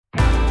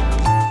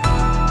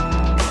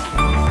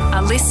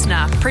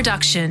listener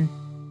production.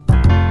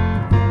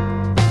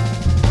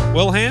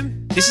 Well,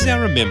 Ham, this is our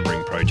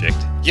remembering project.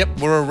 Yep,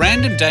 where a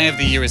random day of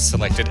the year is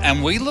selected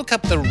and we look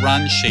up the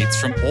run sheets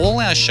from all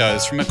our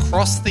shows from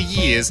across the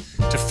years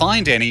to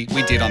find any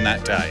we did on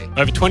that day.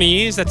 Over 20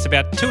 years, that's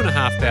about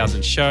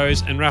 2,500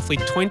 shows and roughly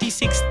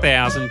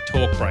 26,000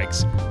 talk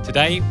breaks.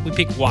 Today, we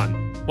pick one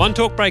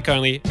talk break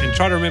only, and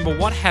try to remember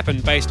what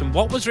happened based on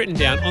what was written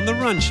down on the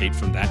run sheet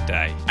from that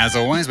day. As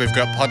always, we've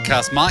got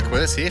podcast Mike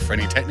with us here for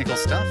any technical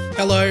stuff.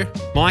 Hello.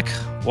 Mike,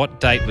 what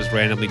date was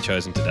randomly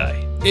chosen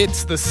today?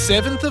 It's the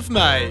 7th of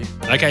May.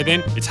 Okay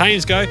then, it's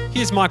Haim's go.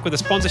 Here's Mike with the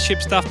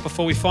sponsorship stuff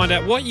before we find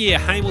out what year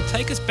Haim will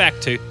take us back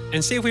to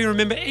and see if we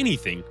remember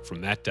anything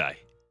from that day.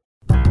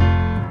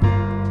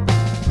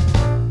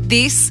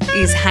 This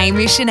is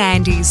Hamish and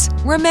Andy's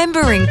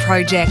Remembering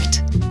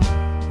Project.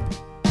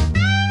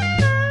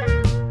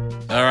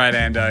 All right,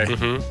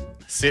 Ando.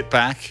 Sit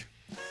back.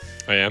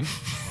 I am.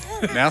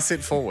 Now sit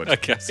forward.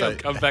 Okay, I'll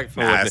come back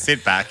forward.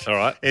 Sit back. All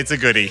right. It's a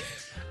goodie.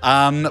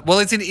 Well,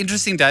 it's an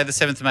interesting day, the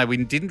 7th of May. We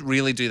didn't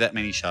really do that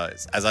many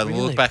shows. As I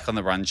look back on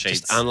the run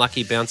sheets. Just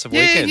unlucky bounce of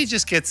yeah, weekend. you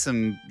just get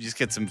some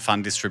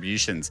fun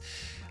distributions.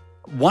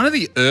 One of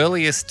the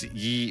earliest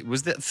year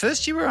was the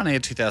first year we were on air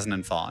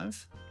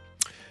 2005.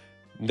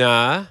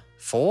 Nah.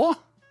 4?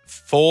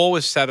 4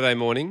 was Saturday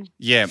morning.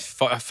 Yeah.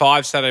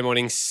 5 Saturday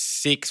morning.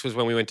 6 was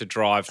when we went to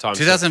drive time.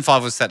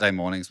 2005 was Saturday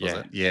mornings, was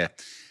it? Yeah.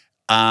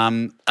 I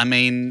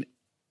mean,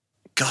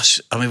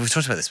 we've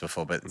talked about this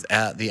before, but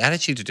the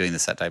attitude to doing the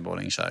Saturday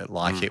morning show,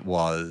 it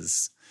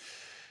was,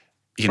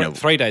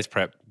 3 days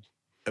prep.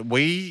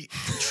 We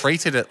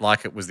treated it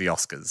like it was the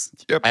Oscars.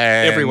 Yep.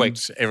 Every week.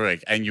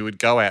 And you would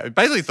go out.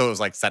 Basically thought it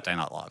was like Saturday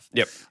Night Live.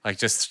 Yep. Like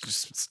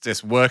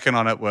just working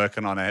on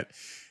it.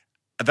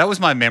 That was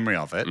my memory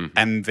of it. Mm-hmm.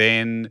 And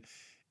then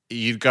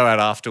you'd go out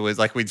afterwards.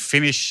 Like we'd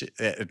finish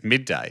at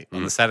midday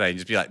on the Saturday and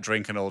just be like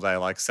drinking all day,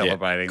 like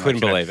celebrating. Yeah,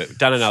 couldn't believe it.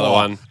 Done another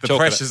one. The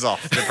pressure's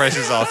off.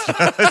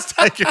 Let's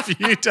take a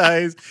few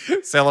days,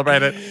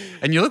 celebrate it.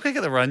 And you look back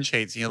at the run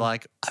sheets and you're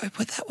like, I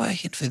put that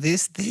work in for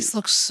this. This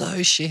looks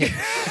so shit.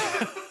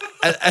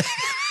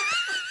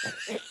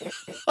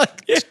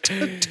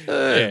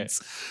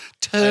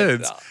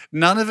 Turds.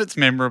 None of it's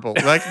memorable.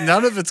 Like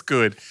none of it's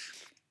good.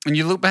 And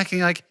you look back and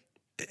you're like,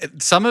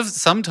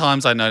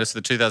 sometimes I notice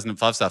the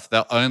 2005 stuff,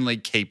 they'll only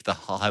keep the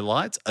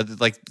highlights.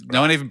 No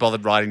one even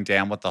bothered writing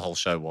down what the whole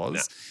show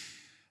was.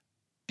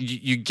 No.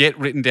 You get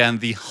written down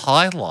the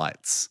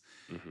highlights.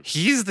 Mm-hmm.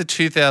 Here's the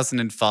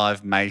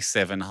 2005 May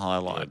 7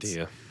 highlights. Oh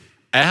dear.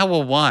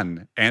 Hour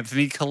 1,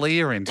 Anthony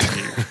Collier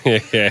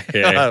interview.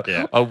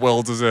 yeah. A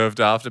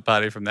well-deserved after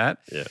party from that.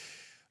 Yeah.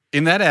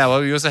 In that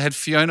hour, we also had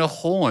Fiona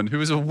Horn, who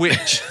was a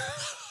witch,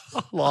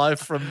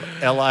 live from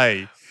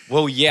LA.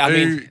 Well, yeah,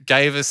 who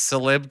gave us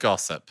celeb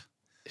gossip.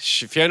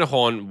 Fiona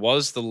Horn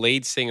was the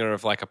lead singer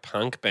of like a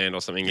punk band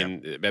or something,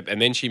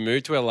 and then she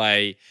moved to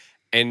LA,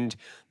 and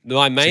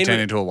my main she turned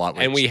into a white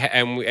witch.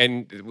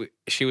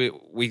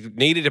 We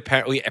needed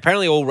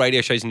apparently all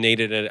radio shows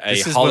needed a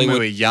this is Hollywood. When we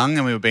were young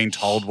and we were being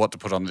told what to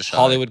put on the show.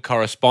 Hollywood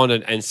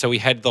correspondent, and so we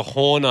had the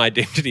Horn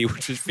identity,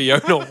 which was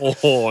Fiona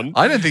Horn.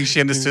 I don't think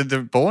she understood the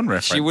Bourne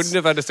reference. She wouldn't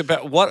have understood.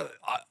 But what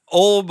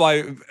all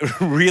my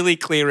really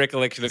clear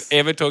recollection of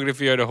ever talking to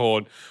Fiona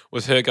Horn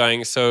was her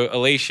going, so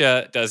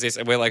Alicia does this,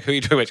 and we're like, who are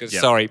you talking about? She goes,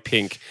 sorry,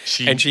 Pink.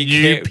 She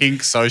knew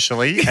Pink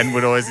socially and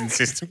would always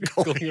insist on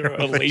calling her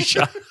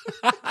Alicia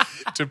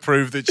to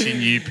prove that she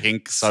knew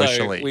Pink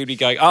socially. So we'd be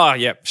going, oh,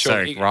 yeah,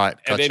 sure. So, right,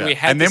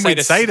 gotcha. And then we'd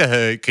say to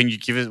her, can you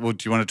give us, well,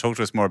 do you want to talk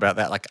to us more about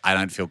that? Like, I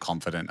don't feel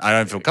confident. I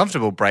don't feel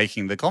comfortable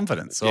breaking the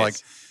confidence. So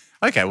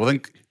okay, well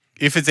then,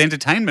 if it's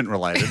entertainment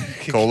related,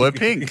 call her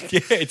Pink. Yeah,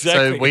 exactly.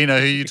 So we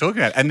know who you're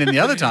talking about. And then the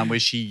other time where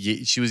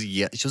she was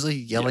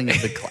yelling at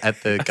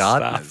the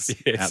gardeners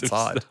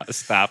outside.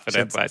 Staff at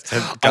that place.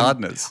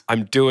 Gardeners.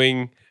 I'm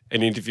doing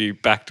an interview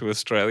back to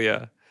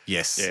Australia.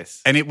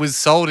 Yes. And it was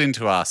sold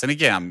into us. And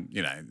again,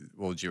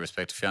 all due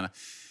respect to Fiona,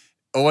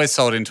 always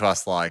sold into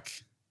us like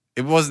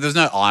there's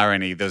no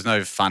irony, there's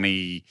no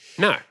funny.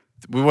 No.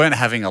 We weren't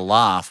having a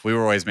laugh. We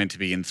were always meant to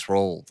be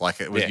enthralled. Like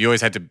it was, you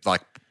always had to be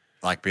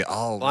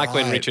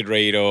when Richard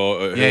Reed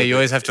or you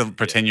always have to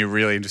pretend you're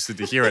really interested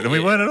to hear it, and we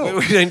weren't at all.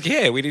 We didn't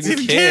care. We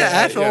didn't care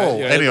at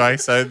all. Anyway,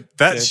 so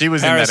she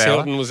was Paris in that hour.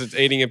 Hilton was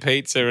eating a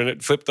pizza and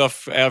it flipped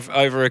off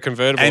over a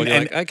convertible. And you're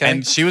like, okay.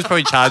 And she was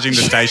probably charging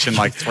the station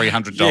like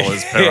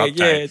 $300 per update.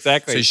 Yeah,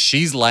 exactly. So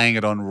she's laying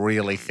it on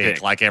really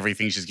thick, like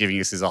everything she's giving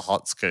us is a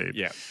hot scoop.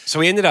 Yeah. So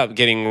we ended up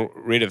getting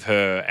rid of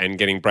her and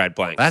getting Brad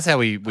Blank. That's how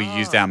we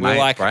used our mate,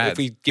 like, Brad.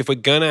 If we're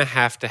gonna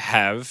have to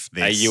have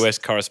a US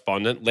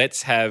correspondent,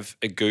 let's have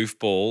a goofball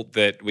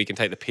that we can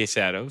take the piss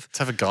out of. Let's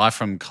have a guy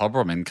from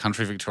Cobram in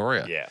country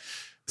Victoria. Yeah.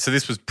 So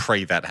this was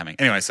pre that happening.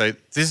 Anyway, so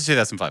this is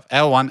 2005.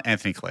 Hour 1,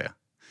 Anthony Collier.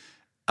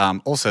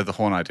 Also the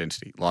Horn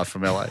identity, live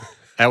from LA.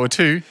 Hour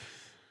 2,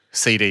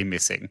 CD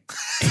missing.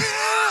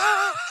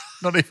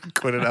 Not even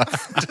good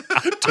enough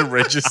to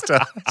register.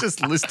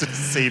 Just listed as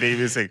CD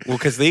missing. Well,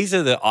 because these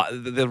are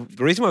the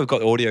reason why we've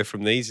got audio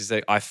from these is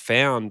that I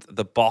found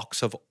the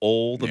box of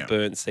all the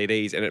burnt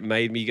CDs, and it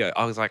made me go.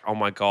 I was like, oh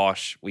my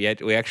gosh, we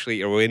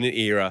actually are in an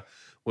era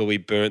where we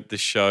burnt the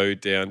show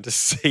down to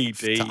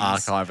CDs To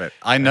archive it.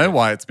 I know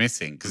why it's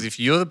missing, because if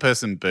you're the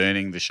person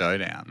burning the show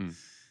down,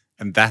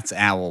 and that's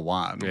hour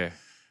one,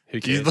 who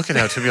cares? you look at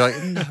it to be like,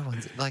 no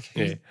one's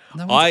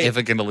no one's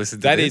ever going to listen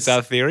to this. That is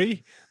our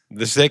theory.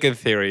 The second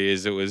theory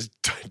is it was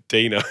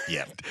Dino.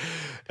 Yeah.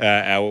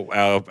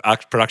 Our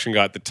production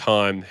guy at the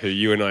time, who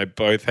you and I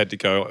both had to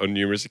go on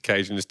numerous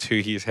occasions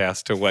to his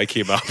house to wake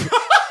him up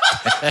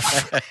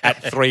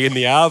at 3 in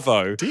the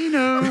arvo.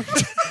 Dino.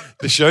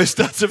 The show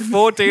starts at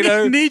 4,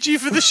 Dino. Need you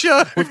for the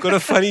show. We've got a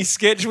funny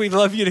sketch we'd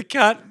love you to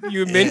cut.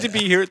 You were meant to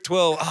be here at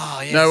 12.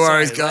 Oh, yeah, no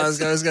sorry, worries,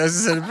 guys.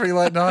 It's a pretty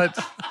late night.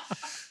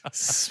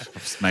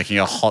 Just making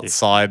a hot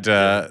side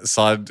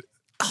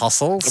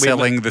hustle,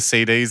 selling the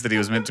CDs that he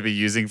was meant to be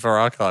using for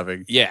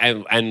archiving.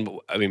 Yeah, and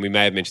I mean, we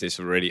may have mentioned this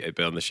already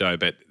on the show,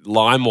 but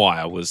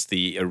LimeWire was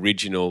the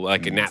original,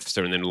 like a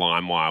Napster, and then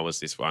LimeWire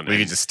was this one. We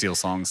could just steal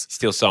songs.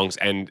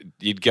 And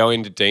you'd go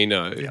into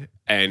Dino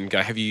and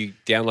go, have you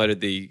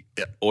downloaded the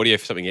audio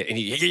for something yet? And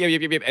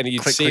and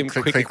you'd see him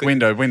quickly.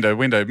 Window,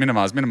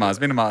 minimize.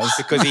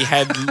 Because he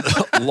had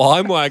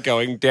LimeWire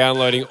going,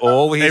 downloading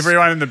all his...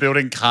 Everyone in the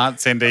building can't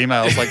send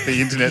emails, like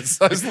the internet's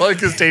so slow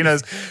because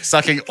Dino's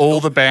sucking all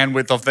the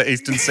bandwidth off the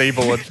eastern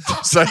seaboard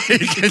so he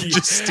can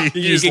just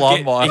use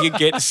LimeWire. He could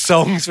get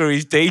songs for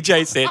his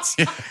DJ sets,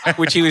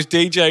 which he was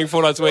DJing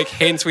 4 nights a week,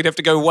 hence we'd have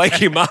to go wake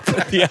him up in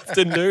the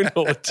afternoon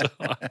all the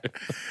time.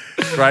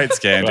 Great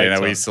scam,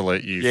 Dino. We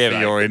salute you for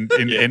your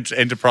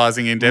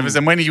enterprising endeavours.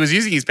 And when he was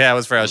using his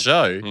powers for our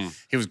show,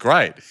 he was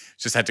great.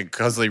 Just had to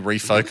constantly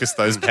refocus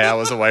those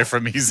powers away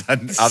from his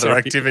other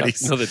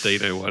activities. Not the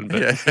Dino one,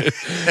 but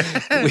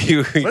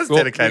Let's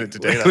dedicate it to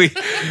Dino.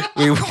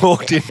 We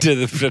walked into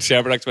the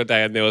shower production one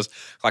day and there was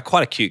like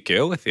quite a cute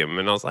girl with him,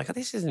 and I was like, oh,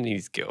 this isn't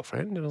his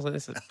girlfriend. And I was like,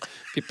 this is a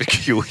bit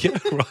peculiar,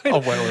 right? Oh,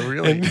 well,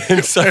 really?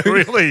 And so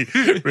really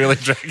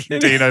dragging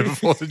Dino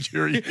before the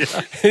jury.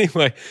 Yeah.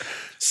 Anyway,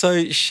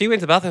 so she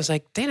went to the bathroom and was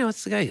like, Dino,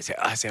 what's the go? I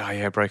said, oh,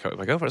 yeah, I broke up with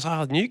my girlfriend. I was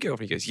like, oh, new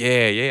girlfriend. He goes,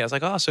 yeah. I was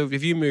like, oh, so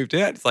have you moved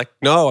out? It's like,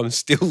 no, I'm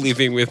still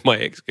living with my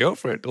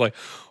ex-girlfriend. Like,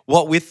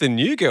 what with the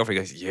new girlfriend?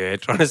 He goes, yeah,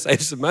 trying to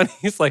save some money.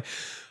 It's like,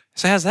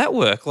 so how's that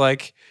work?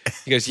 Like,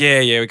 he goes,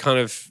 yeah, we kind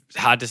of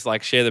hard to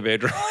like share the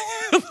bedroom.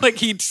 Like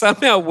he'd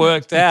somehow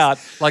worked out.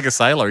 Like a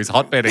sailor, he's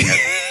hotbedding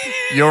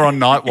it. You're on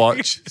night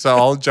watch, so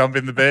I'll jump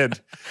in the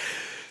bed.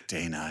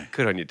 Dino.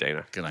 Good on you,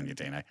 Dino. Good on you,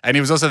 Dino. And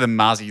he was also the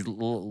Mars he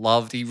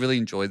really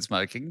enjoyed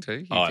smoking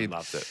too. I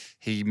loved it.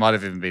 He might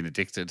have even been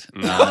addicted.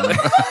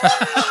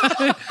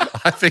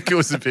 I think it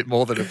was a bit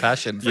more than a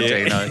passion for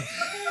Dino.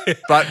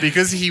 But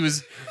because he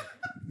was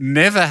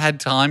never had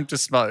time to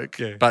smoke,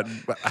 but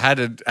had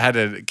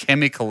a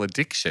chemical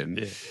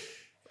addiction,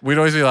 we'd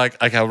always be like,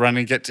 okay, I'll run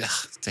and get to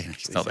Dino,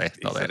 he's not there.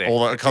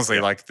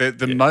 Constantly like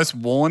the most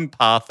worn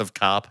path of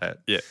carpet.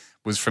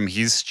 Was from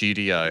his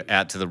studio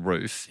out to the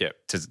roof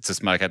to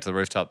smoke out to the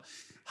rooftop.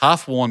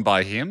 Half worn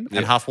by him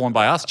and half worn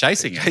by us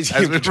chasing him as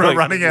we were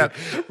running out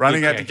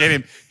to get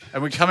him.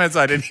 And we'd come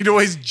outside and he'd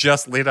always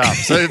just lit up.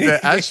 So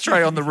the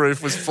ashtray on the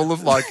roof was full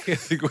of like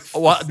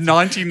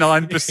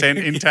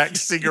 99% intact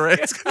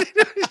cigarettes.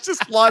 He'd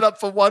just light up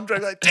for one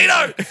drink like,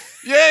 Dino,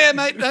 yeah,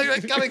 mate, no,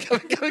 coming.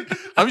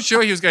 I'm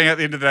sure he was going out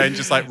the end of the day and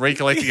just like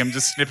recollecting them,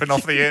 just snipping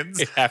off the ends.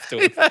 He'd have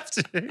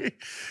to.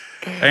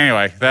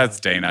 Anyway, that's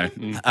Dino.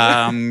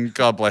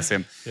 God bless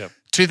him.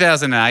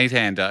 2008,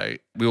 Ando,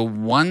 we were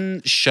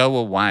one show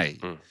away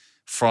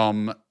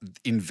from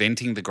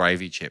inventing the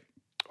gravy chip.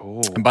 Oh.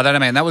 And by that I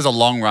mean that was a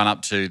long run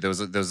up to that was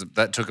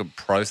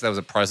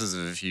a process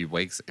of a few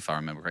weeks, if I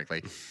remember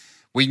correctly.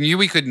 We knew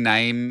we could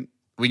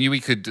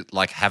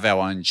like have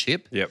our own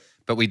chip.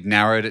 But we'd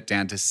narrowed it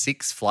down to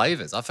 6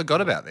 flavors. I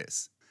forgot about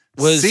this.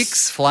 Was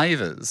 6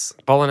 flavors.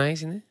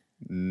 Bolognese in there?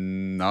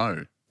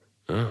 No.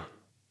 Oh.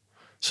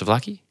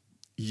 Souvlaki?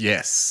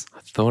 Yes. I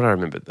thought I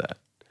remembered that.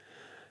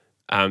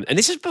 And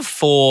this is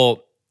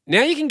before.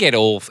 Now you can get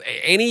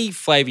any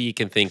flavour you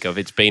can think of.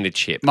 It's been a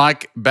chip.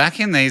 Mike, back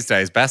in these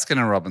days, Baskin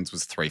and Robbins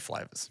was 3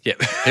 flavours. Yeah.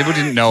 People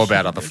didn't know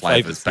about other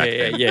flavours back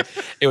then. Yeah.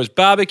 It was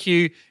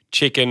barbecue,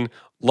 chicken,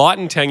 light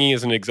and tangy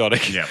as an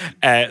exotic,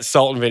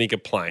 salt and vinegar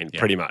plain,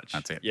 pretty much.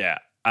 That's it. Yeah.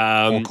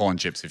 Or corn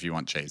chips if you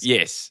want cheese.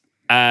 Yes.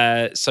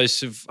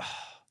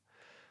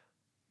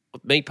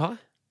 Meat pie?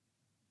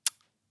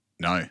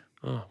 No.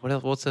 Oh, what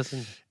else? What's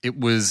that? It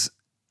was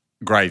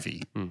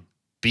gravy,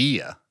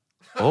 beer.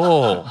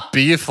 Oh.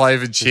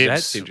 Beer-flavoured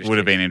chips would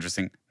have been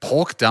interesting.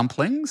 Pork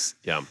dumplings.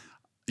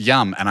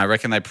 Yum. And I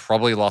reckon they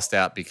probably lost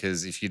out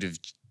because if you'd have,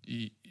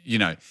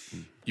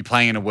 you're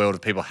playing in a world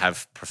of people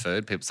have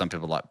preferred. Some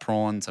people like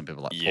prawn, some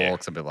people like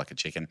pork, some people like a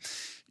chicken.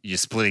 You're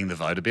splitting the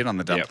vote a bit on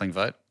the dumpling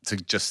vote to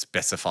just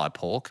specify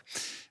pork.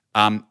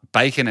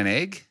 Bacon and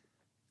egg.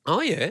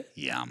 Oh, yeah.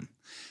 Yum.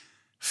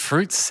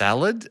 Fruit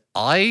salad?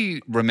 I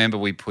remember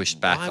we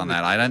pushed back on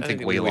that. I don't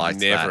think we liked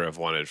would never that. have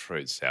wanted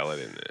fruit salad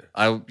in there.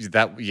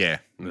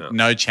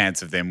 No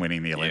chance of them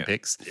winning the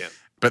Olympics. Yeah.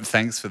 But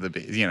thanks for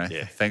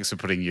thanks for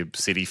putting your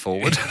city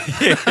forward.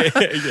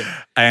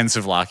 And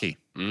souvlaki.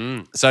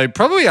 So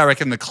probably I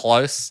reckon we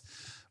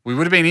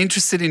would have been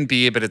interested in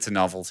beer, but it's a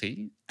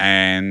novelty.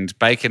 And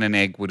bacon and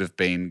egg would have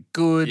been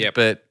good,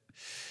 but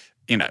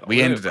we went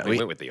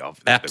with the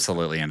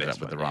absolutely ended up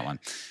with the right one.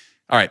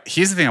 All right,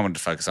 here's the thing I wanted to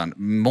focus on.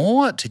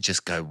 More to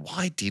just go,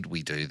 why did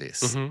we do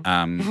this?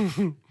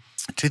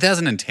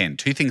 2010,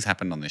 two things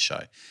happened on this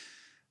show.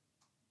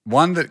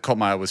 One that caught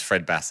my eye was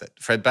Fred Bassett.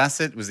 Fred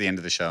Bassett was the end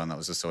of the show, and that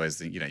was just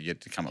always you had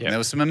to come up. And there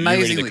was some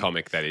amazing. You read the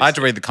comic, that is. I had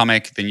to read the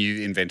comic, then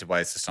you invented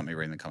ways to stop me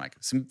reading the comic.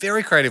 Some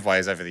very creative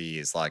ways over the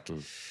years, like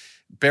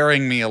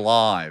burying me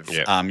alive,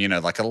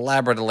 like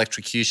elaborate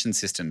electrocution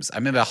systems. I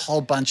remember a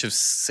whole bunch of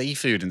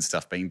seafood and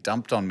stuff being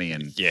dumped on me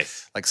and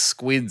like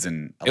squids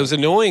and... It was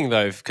annoying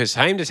though because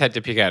Haim just had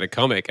to pick out a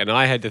comic and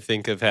I had to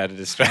think of how to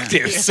distract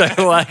him. So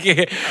like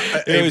it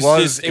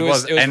was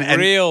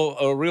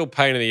a real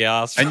pain in the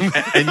ass. And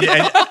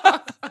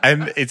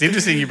it's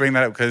interesting you bring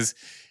that up because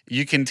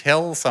you can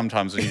tell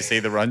sometimes when you see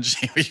the run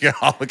sheet, you go,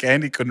 oh, look,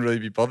 Andy couldn't really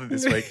be bothered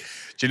this week.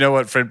 Do you know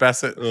what Fred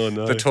Bassett,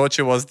 the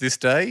torture was this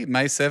day,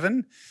 May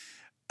 7?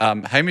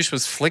 Hamish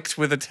was flicked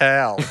with a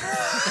towel.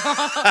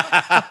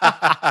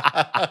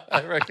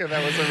 I reckon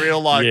that was a real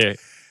line. Yeah. Do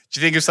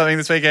you think of something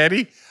this week,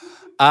 Andy?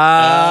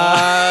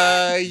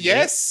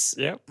 Yes.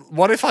 Yeah.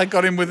 What if I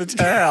got him with a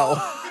towel?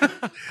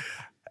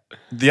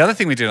 The other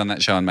thing we did on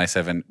that show on May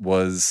 7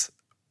 was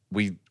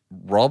we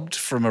robbed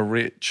from a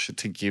rich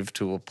to give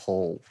to a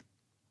Paul.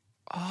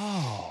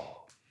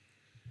 Oh.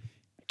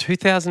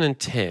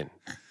 2010.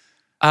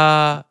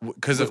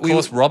 Because of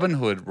course Robin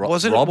Hood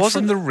robbed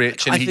from the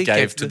rich and he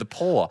gave to the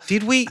poor.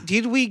 Did we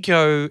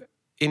go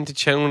into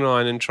Channel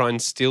 9 and try and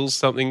steal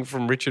something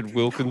from Richard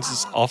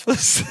Wilkins'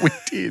 office? We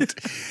did.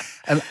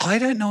 And I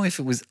don't know if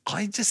it was,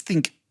 I just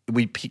think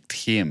we picked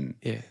him.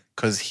 Yeah.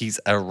 Because he's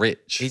a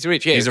rich. He's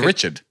rich, yeah. He's a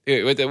Richard.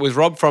 It was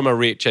robbed from a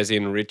rich, as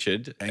in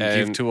Richard. And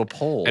give to a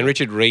poor. And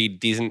Richard Reed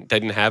didn't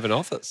have an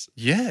office.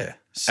 Yeah.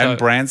 And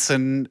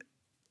Branson,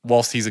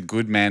 whilst he's a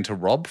good man to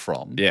rob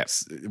from,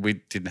 we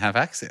didn't have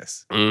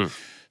access.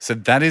 So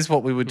that is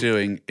what we were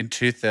doing in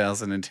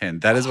 2010.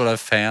 That is what I've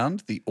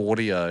found, the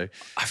audio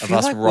of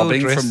us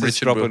robbing from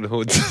Richard Robin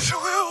Hoods as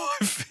well.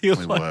 We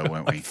were, weren't we?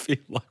 I feel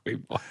like we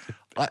might have.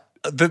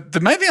 The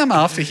main thing I'm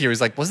after here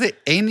is like, was there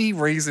any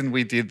reason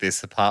we did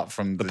this apart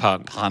from the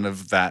pun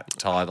of that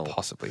title?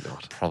 Possibly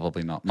not.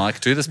 Probably not.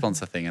 Mike, do the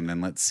sponsor thing and then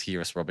let's hear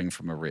us robbing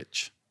from a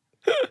rich.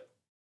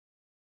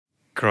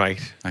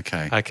 Great.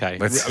 Okay.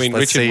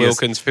 Richard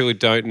Wilkins, people who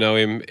don't know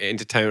him,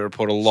 entertainment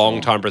reporter,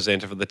 long-time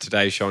presenter for the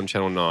Today Show on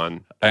Channel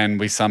 9.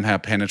 And we somehow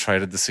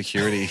penetrated the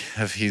security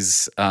of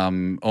his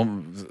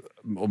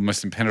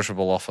almost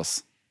impenetrable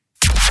office.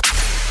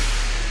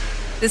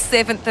 The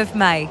 7th of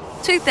May,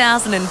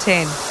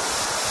 2010.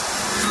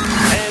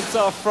 It's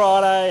off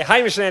Friday.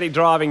 Hamish and Andy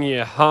driving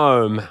you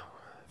home.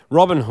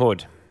 Robin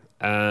Hood.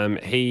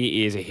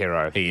 He is a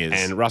hero. He is.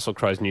 And Russell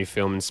Crowe's new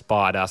film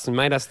inspired us and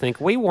made us think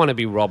we want to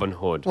be Robin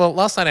Hood. Well,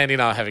 last night Andy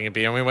and I were having a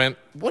beer and we went,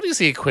 what is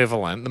the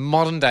equivalent, the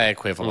modern day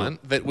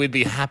equivalent that we'd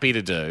be happy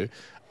to do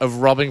of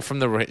robbing from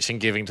the rich and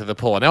giving to the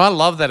poor? Now, I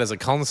love that as a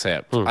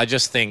concept. I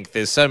just think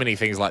there's so many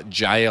things like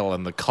jail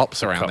and the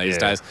cops around these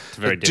days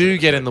that do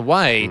get in the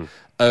way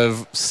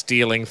of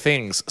stealing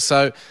things.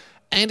 So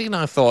Andy and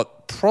I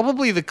thought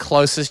probably the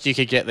closest you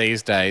could get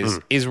these days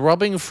is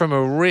robbing from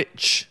a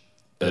rich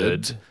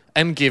and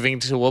giving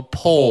to a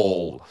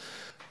Paul.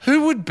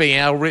 Who would be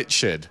our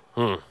Richard?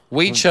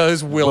 We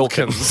chose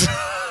Wilkins.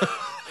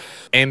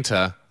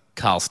 Enter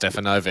Carl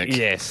Stefanovic.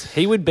 Yes,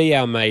 he would be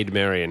our maid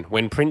Marian.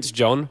 When Prince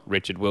John,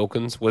 Richard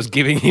Wilkins, was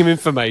giving him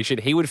information,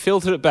 he would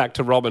filter it back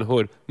to Robin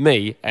Hood,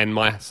 me, and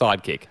my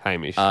sidekick,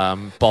 Hamish.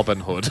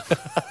 Bobbin Hood.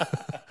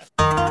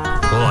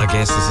 Well, I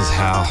guess this is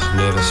how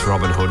nervous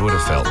Robin Hood would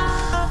have felt.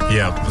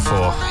 Yeah,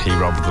 before he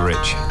robbed the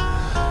rich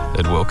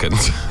at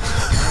Wilkins.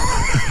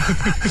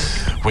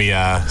 We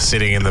are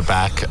sitting in the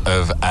back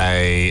of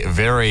a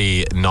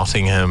very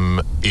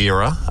Nottingham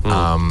era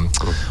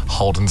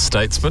Holden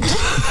Statesman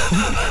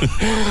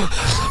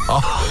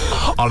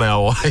on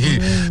our way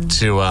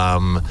to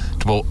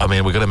well, I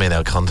mean, we've got to meet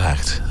our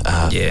contact,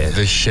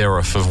 the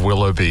Sheriff of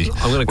Willoughby,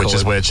 which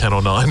is where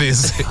Channel 9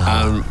 is.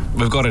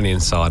 We've got an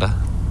insider.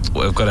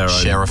 We've got our own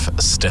Sheriff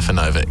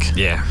Stefanovic.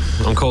 Yeah,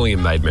 I'm calling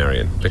him Maid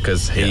Marian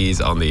because he's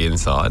on the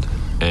inside.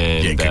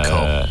 And, good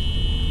call.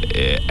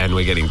 And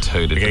we're getting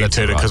tooted. We're getting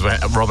tooted because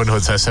Robin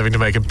Hood's having to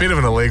make a bit of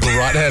an illegal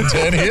right-hand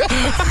turn here.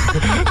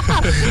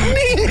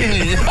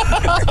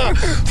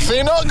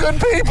 They're not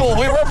good people.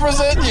 We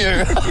represent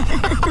you.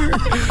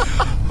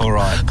 All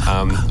right.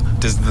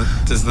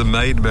 Does the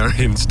maid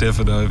Marion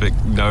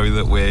Stefanovic know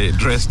that we're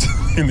dressed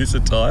in this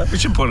attire? We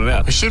should point it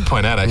out. We should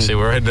point out, actually,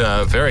 we're in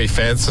very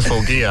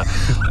fanciful gear.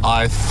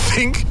 I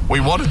think we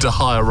wanted to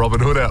hire Robin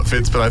Hood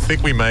outfits, but I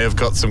think we may have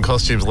got some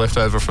costumes left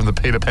over from the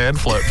Peter Pan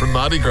float from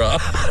Mardi Gras.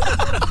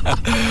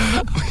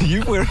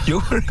 You're wearing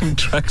green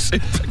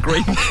tracksuit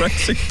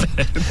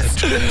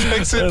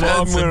pants. And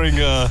I'm wearing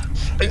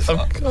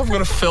I've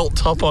got a felt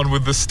top on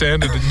with the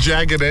standard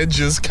jagged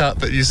edges cut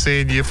that you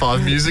see in Year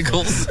 5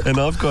 musicals. and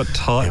I've got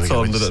tights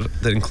on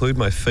that include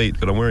my feet,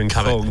 but I'm wearing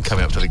thongs.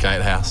 Coming up to the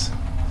gatehouse.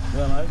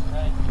 Yeah, mate.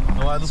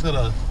 All right, just got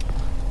to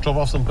drop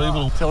off some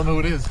people. Tell them who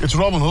it is. It's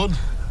Robin Hood.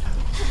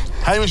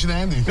 Hamish and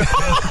Andy.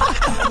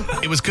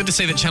 It was good to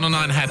see that Channel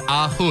 9 had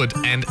R Hood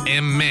and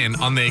M Men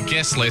on their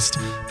guest list,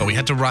 but we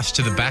had to rush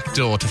to the back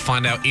door to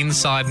find our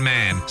inside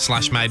man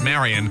 / maid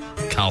Marion,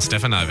 Carl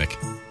Stefanovic.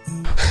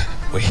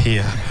 We're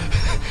here.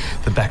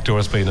 The back door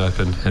has been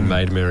opened and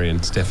maid Marion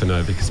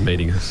Stefanovic is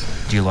meeting us.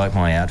 Do you like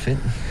my outfit?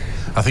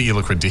 I think you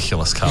look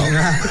ridiculous, Carl.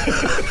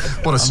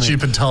 What a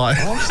stupid tie.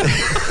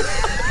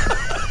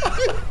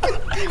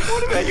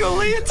 What about your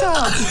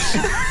leotard?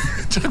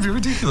 Don't be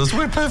ridiculous.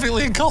 We're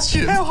perfectly in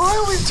costume. How high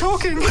are we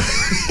talking?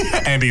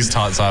 Andy's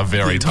tights are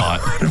very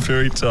tight.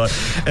 Very tight.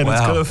 And it's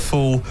got a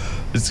full...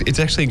 It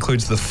actually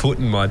includes the foot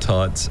in my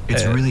tights.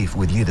 It's really,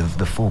 with you,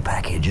 the full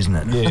package, isn't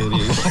it? Yeah, it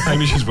is.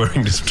 Maybe she's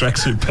wearing this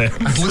tracksuit pants.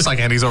 It looks like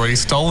Andy's already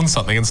stolen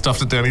something and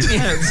stuffed it down his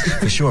pants.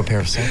 For sure, a pair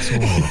of socks.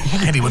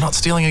 Andy, we're not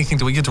stealing anything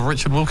till we get to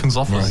Richard Wilkins'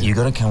 office. No, you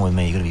got to come with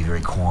me. You got to be very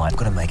quiet. We've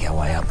got to make our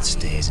way up the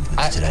stairs into the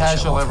Today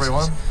Show Casual, offices.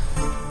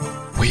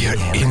 everyone. We are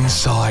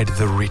inside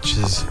the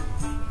Riches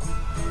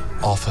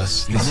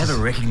office. You'd never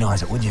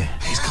recognise it, would you?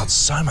 He's got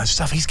so much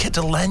stuff. He's kept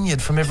a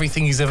lanyard from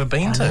everything he's ever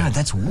been to. No,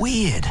 that's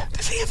weird.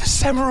 Does he have a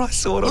samurai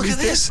sword on Look his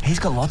at this. He's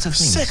got lots of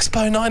things.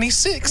 Sexpo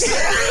 96.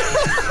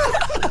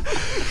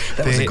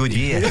 That was a good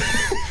year.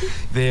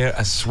 There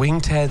are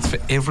swing tags for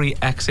every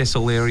Access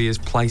All Areas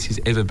place he's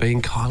ever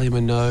been. Kylie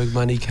Minogue,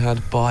 money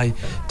card, buy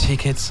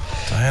tickets.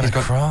 Diana He's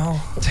got Krall.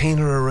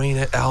 Tina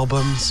Arena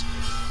albums.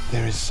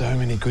 There is so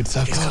many good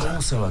stuff. He's got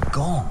also a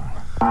gong.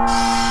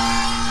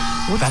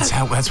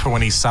 That's for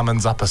when he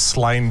summons up a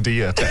slain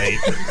deer to eat.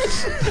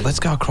 Let's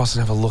go across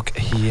and have a look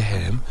here,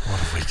 Ham. What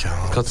have we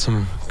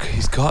got?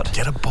 He's got...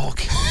 Get a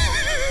book.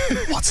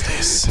 What's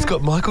this? He's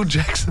got Michael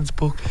Jackson's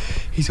book.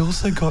 He's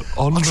also got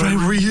Andre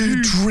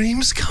Rieu.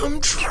 Dreams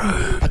come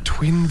true. A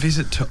twin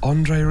visit to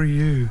Andre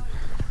Rieu.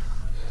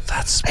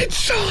 It's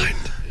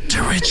signed.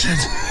 To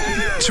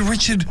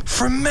Richard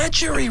from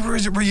Marjorie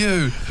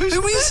Rieu.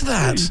 Who is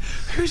that?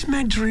 Who's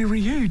Marjorie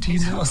Rieu? Do you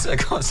He's know? also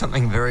got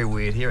something very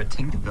weird here, a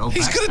Tinkerbell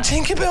He's got a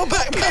Tinkerbell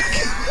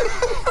backpack.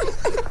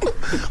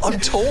 I'm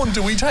torn.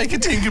 Do we take a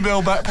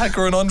Tinkerbell backpack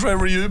or an Andre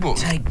Rieu book?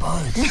 Take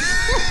both.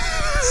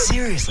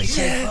 Seriously,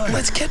 take both.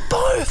 Let's get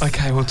both.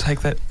 Okay, we'll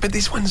take that. But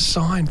this one's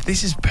signed.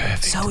 This is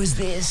perfect. So is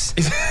this.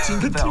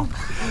 Tinkerbell.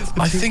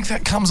 I think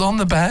that comes on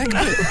the bag.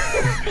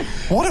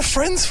 What are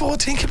friends for?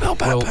 Tinkerbell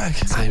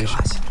backpack. Hamish.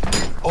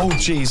 Oh,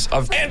 jeez.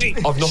 I've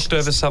knocked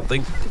over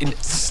something.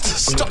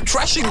 Stop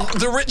trashing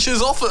the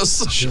Rich's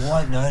office. You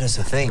won't notice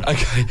a thing.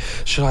 Okay,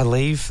 should I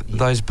leave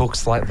those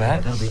books like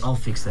that? I'll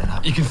fix that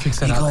up. You can fix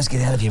that You up. guys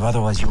get out of here,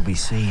 otherwise you'll be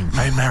seen.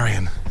 Hey,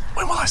 Marion,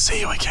 when will I see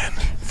you again?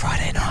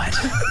 Friday night.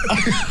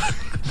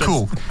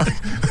 Cool.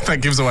 That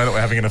gives away that we're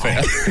having an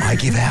affair. I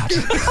give out.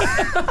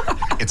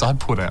 I'd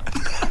put out.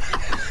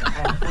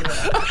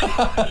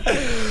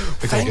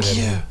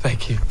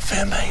 Thank you.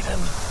 Fair maiden,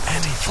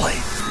 Andy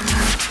Fleet.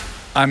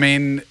 I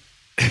mean,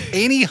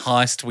 any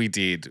heist we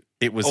did,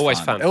 it was Always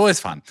fun.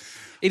 Always fun.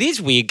 It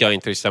is weird going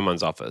through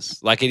someone's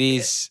office. Like it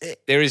is,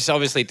 there is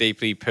obviously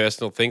deeply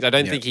personal things. I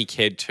don't think he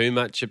cared too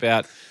much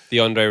about the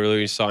Andre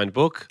Rieu signed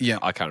book. Yeah.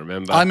 I can't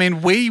remember. I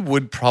mean, we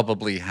would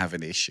probably have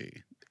an issue.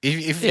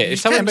 If if you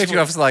someone came back just to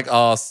your office like,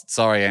 oh,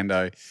 sorry,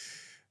 Ando,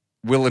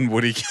 Will and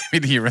Woody came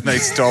in here and they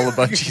stole a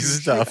bunch of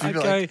stuff. You'd be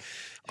okay.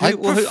 like,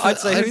 I'd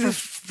say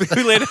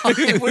who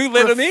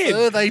let him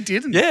in? They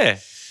didn't. Yeah.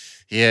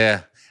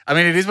 Yeah. I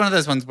mean, it is one of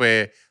those ones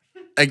where,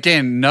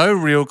 again, no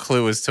real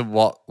clue as to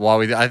why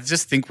we did. I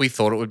just think we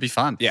thought it would be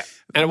fun. Yeah.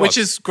 And which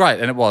is great.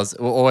 And it was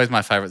always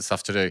my favourite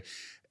stuff to do.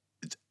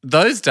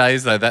 Those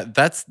days, though,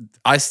 that's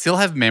I still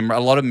have a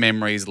lot of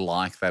memories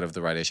like that of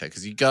the radio show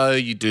because you go,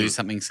 you do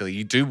something silly,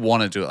 you do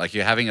want to do it, like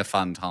you're having a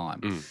fun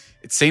time.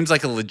 It seems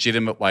like a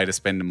legitimate way to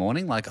spend a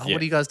morning. Like,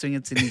 what are you guys doing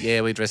in Sydney?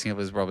 Yeah, we're dressing up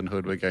as Robin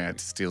Hood. We're going out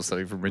to steal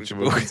something from Richard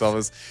Wilkins'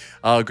 office.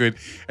 Oh, good.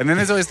 And then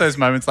there's always those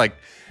moments like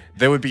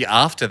there would be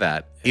after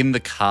that in the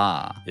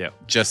car,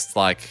 just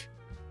like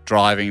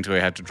driving to where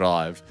you had to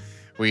drive,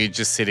 where you're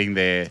just sitting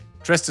there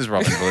dressed as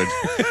Robin Hood.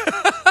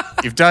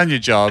 You've done your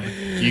job.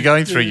 You're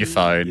going through your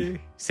phone,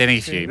 sending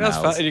a few That was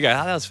emails. fun. And you go,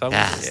 that was fun.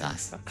 That's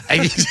nice. And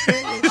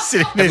you're just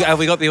sitting there. Have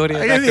we got the audio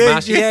back to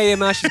Marsha? Yeah,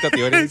 Marsha's got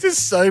the audio. There's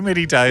just so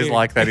many days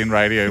like that in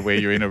radio where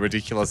you're in a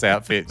ridiculous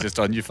outfit just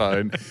on your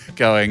phone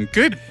going,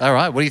 good, all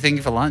right, what are you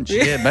thinking for lunch?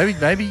 Yeah, maybe,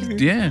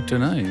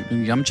 don't know,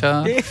 yum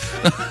cha.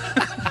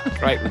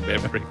 Great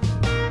remembering.